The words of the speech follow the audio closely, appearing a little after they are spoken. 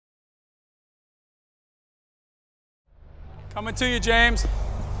Coming to you, James.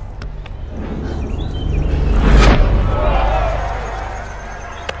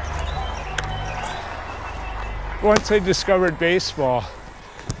 Once I discovered baseball,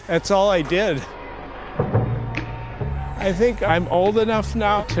 that's all I did. I think I'm old enough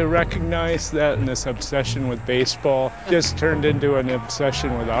now to recognize that this obsession with baseball just turned into an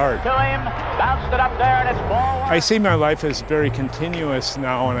obsession with art. To him, bounced it up there, and it's ball one. I see my life as very continuous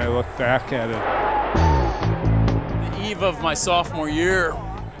now when I look back at it. The eve of my sophomore year,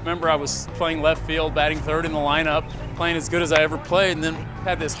 remember I was playing left field, batting third in the lineup, playing as good as I ever played, and then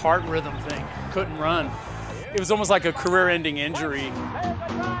had this heart rhythm thing, couldn't run. It was almost like a career-ending injury.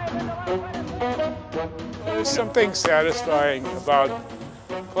 There's something satisfying about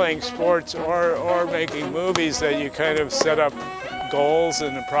playing sports or making movies that you kind of set up goals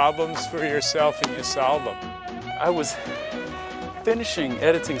and problems for yourself and you solve them. I was finishing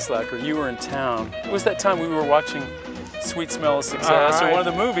editing Slacker. You were in town. It was that time we were watching Sweet Smell of Success, or one of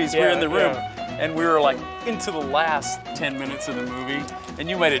the movies. We were in the room, and we were like into the last 10 minutes of the movie. And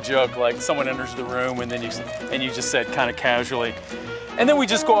you made a joke like someone enters the room, and then you just said kind of casually, and then we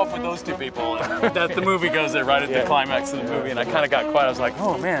just go off with those two people. And that the movie goes there right at the climax of the movie, and I kind of got quiet. I was like,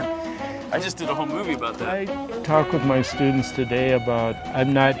 oh man, I just did a whole movie about that. I talk with my students today about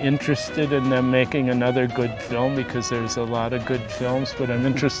I'm not interested in them making another good film because there's a lot of good films, but I'm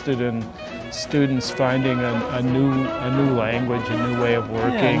interested in students finding a new language, a new way of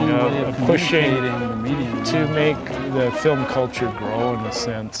working, of pushing the medium to make the film culture grow in a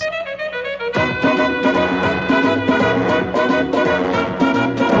sense.